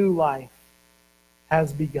 A new life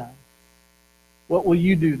has begun. What will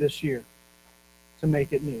you do this year to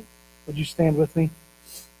make it new? Would you stand with me?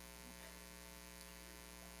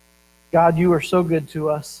 God, you are so good to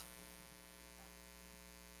us.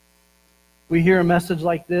 We hear a message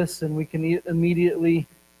like this and we can immediately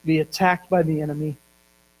be attacked by the enemy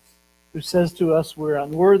who says to us we're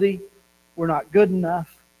unworthy, we're not good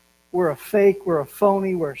enough, we're a fake, we're a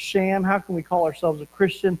phony, we're a sham. How can we call ourselves a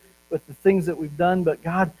Christian with the things that we've done? But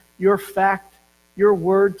God, your fact, your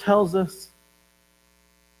word tells us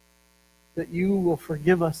that you will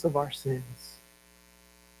forgive us of our sins.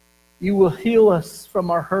 You will heal us from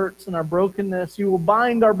our hurts and our brokenness. You will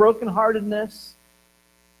bind our brokenheartedness.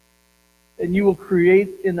 And you will create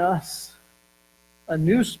in us a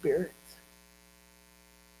new spirit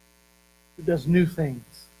who does new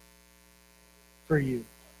things for you.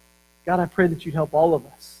 God, I pray that you'd help all of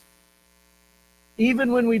us,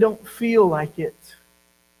 even when we don't feel like it,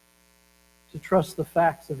 to trust the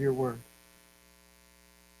facts of your word.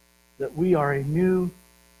 That we are a new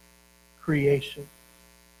creation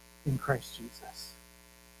in Christ Jesus.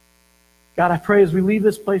 God, I pray as we leave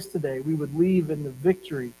this place today, we would leave in the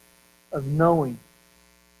victory of knowing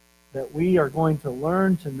that we are going to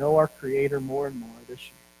learn to know our Creator more and more this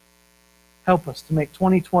year. Help us to make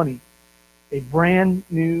 2020 a brand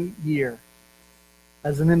new year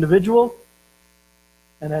as an individual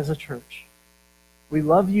and as a church. We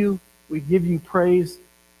love you, we give you praise,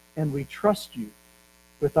 and we trust you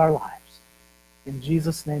with our lives. In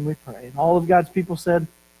Jesus' name we pray. And all of God's people said,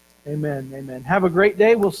 amen, amen. Have a great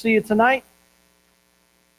day. We'll see you tonight.